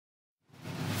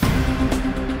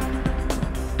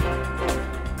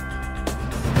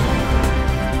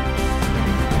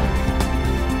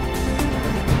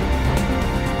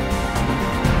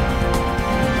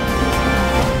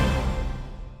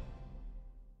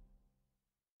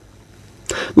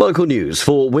Local news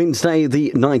for Wednesday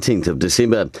the 19th of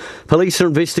December. Police are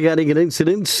investigating an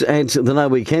incident at the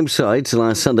Naui campsite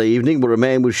last Sunday evening where a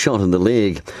man was shot in the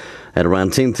leg. At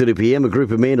around 10:30pm, a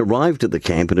group of men arrived at the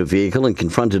camp in a vehicle and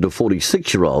confronted a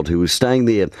 46-year-old who was staying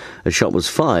there. A shot was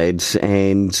fired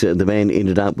and the man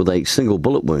ended up with a single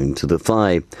bullet wound to the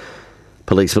thigh.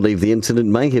 Police believe the incident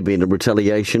may have been a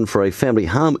retaliation for a family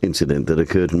harm incident that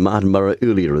occurred in Martinborough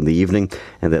earlier in the evening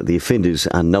and that the offenders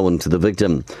are known to the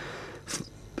victim.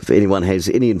 If anyone has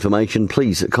any information,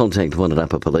 please contact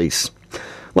Wairarapa Police.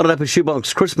 Wairarapa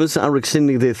Shoebox Christmas are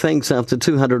extending their thanks after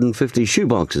 250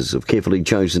 shoeboxes of carefully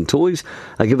chosen toys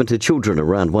are given to children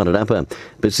around Wairarapa.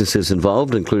 Businesses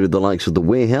involved included the likes of the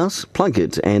Warehouse,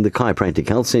 Plunkett and the Chiropractic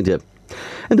Health Centre.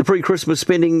 And the pre-Christmas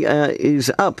spending is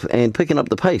up and picking up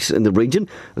the pace in the region,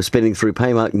 with spending through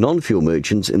Paymark non-fuel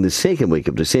merchants in the second week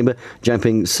of December,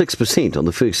 jumping 6% on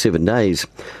the first 7 days.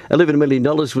 $11 million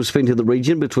was spent in the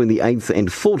region between the 8th and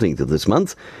 14th of this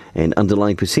month, an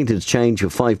underlying percentage change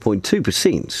of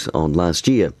 5.2% on last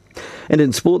year. And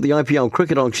in sport, the IPL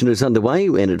cricket auction is underway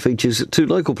and it features two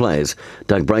local players.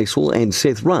 Doug Bracewell and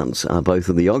Seth Runs are both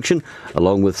in the auction,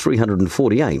 along with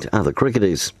 348 other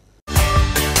cricketers.